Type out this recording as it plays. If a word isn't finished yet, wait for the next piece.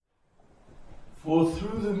For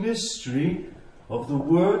through the mystery of the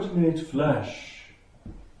Word made flesh,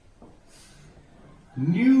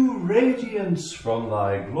 new radiance from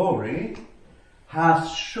thy glory hath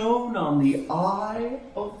shone on the eye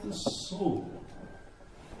of the soul,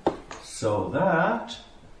 so that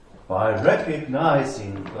by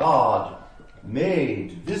recognizing God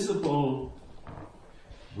made visible,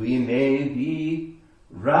 we may be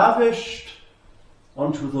ravished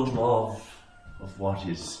unto the love of what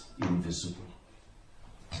is invisible.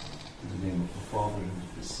 In the name of the Father, and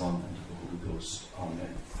of the Son, and of the Holy Ghost.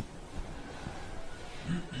 Amen.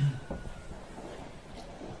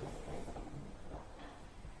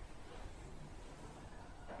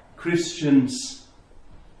 Christians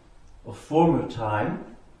of former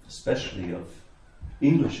time, especially of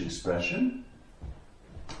English expression,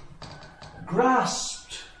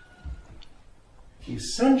 grasped the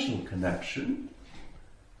essential connection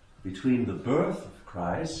between the birth of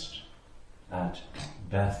Christ at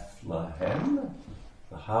Bethlehem,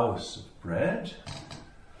 the house of bread,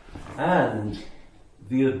 and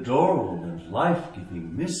the adorable and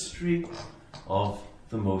life-giving mystery of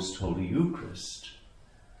the Most Holy Eucharist,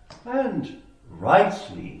 and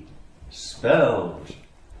rightly spelled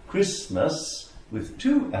Christmas with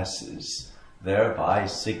two S's, thereby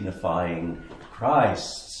signifying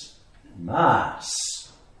Christ's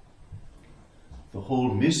Mass. The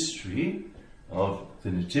whole mystery of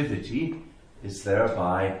the Nativity is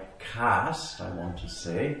thereby cast, I want to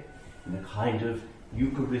say, in a kind of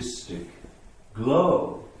Eucharistic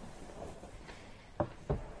glow.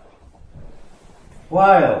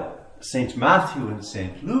 While St. Matthew and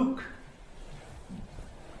St. Luke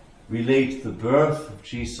relate the birth of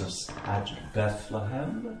Jesus at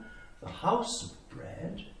Bethlehem, the house of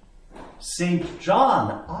bread, St.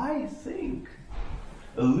 John, I think,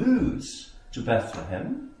 alludes to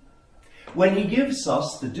Bethlehem when he gives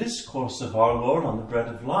us the discourse of our Lord on the bread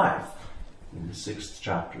of life in the 6th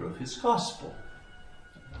chapter of his Gospel,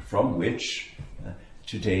 from which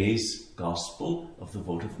today's Gospel of the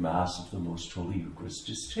Votive Mass of the Most Holy Eucharist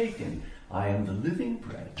is taken. I am the living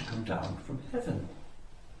bread come down from heaven.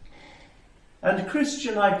 And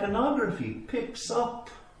Christian iconography picks up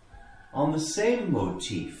on the same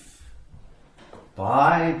motif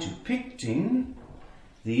by depicting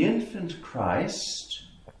the infant Christ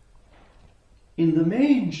in the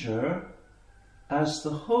manger as the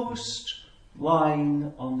host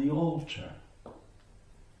lying on the altar.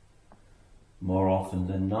 More often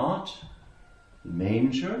than not, the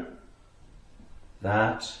manger,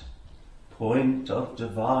 that point of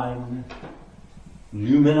divine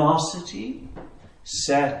luminosity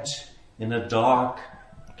set in a dark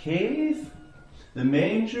cave, the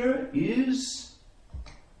manger is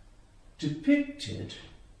depicted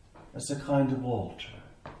as a kind of altar.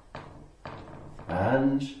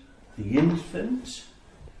 And the infant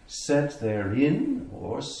set therein,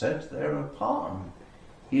 or set thereupon,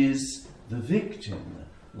 is the victim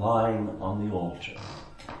lying on the altar,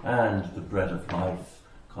 and the bread of life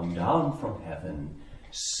come down from heaven,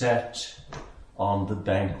 set on the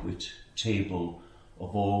banquet table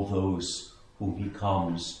of all those whom he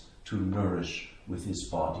comes to nourish with his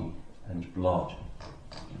body and blood.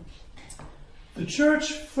 The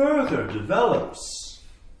Church further develops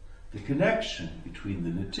the connection between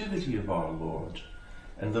the Nativity of our Lord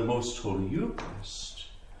and the Most Holy Eucharist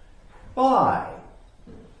by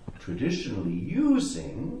traditionally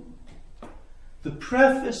using the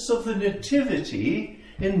preface of the Nativity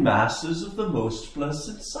in Masses of the Most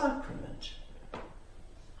Blessed Sacrament.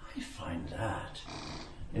 I find that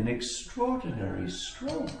an extraordinary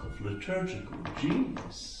stroke of liturgical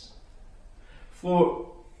genius. For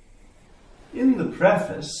in the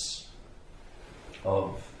preface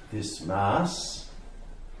of this Mass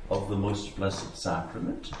of the Most Blessed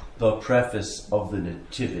Sacrament, the preface of the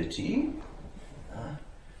Nativity,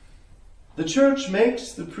 the Church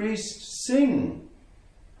makes the priest sing,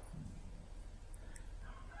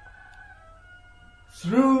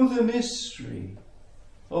 through the mystery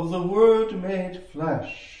of the Word made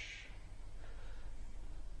flesh,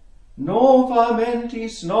 nova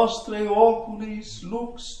mentis nostre oculis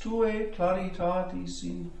lux tuae claritatis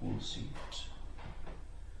infusit.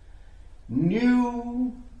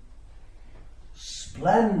 New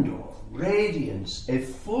splendor, radiance,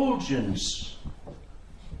 effulgence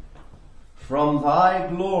from thy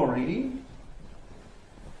glory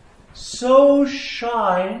so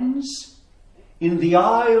shines in the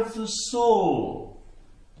eye of the soul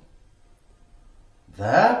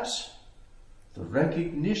that the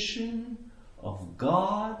recognition of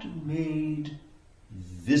God made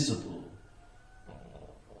visible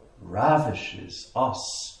ravishes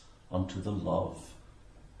us unto the love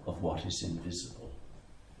of of what is invisible.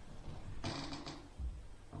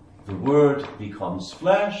 The Word becomes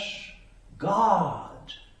flesh.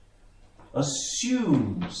 God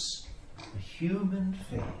assumes a human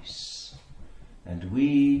face, and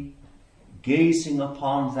we, gazing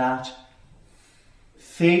upon that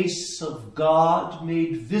face of God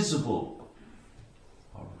made visible,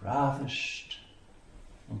 are ravished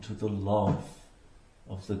unto the love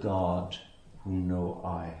of the God whom no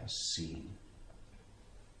eye has seen.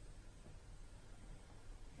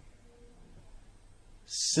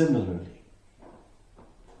 Similarly,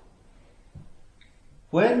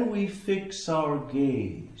 when we fix our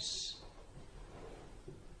gaze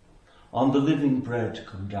on the living bread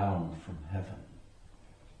come down from heaven,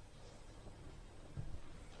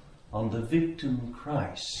 on the victim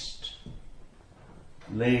Christ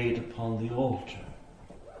laid upon the altar,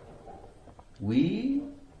 we,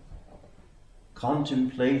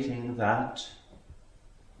 contemplating that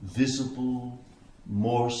visible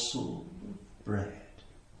morsel of bread,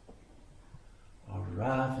 are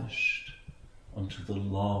ravished unto the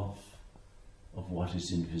love of what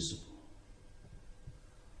is invisible,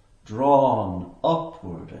 drawn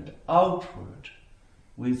upward and outward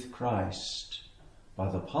with Christ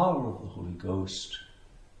by the power of the Holy Ghost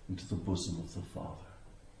into the bosom of the Father.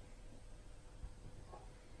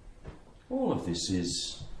 All of this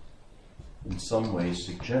is in some way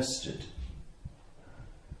suggested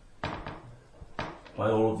by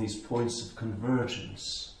all of these points of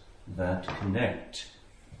convergence that connect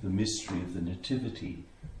the mystery of the Nativity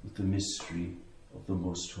with the mystery of the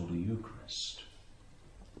Most Holy Eucharist.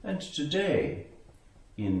 And today,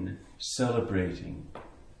 in celebrating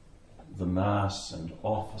the Mass and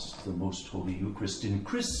office of the Most Holy Eucharist in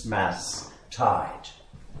Christmasstide,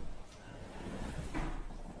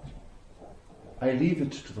 I leave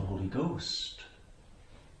it to the Holy Ghost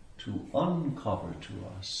to uncover to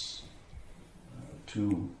us,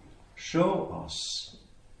 to show us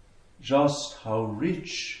just how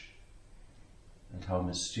rich and how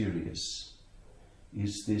mysterious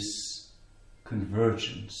is this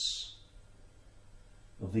convergence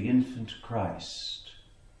of the infant Christ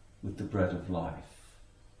with the bread of life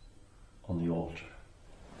on the altar.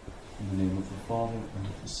 In the name of the Father, and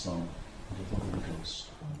of the Son, and of the Holy Ghost.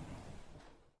 Amen.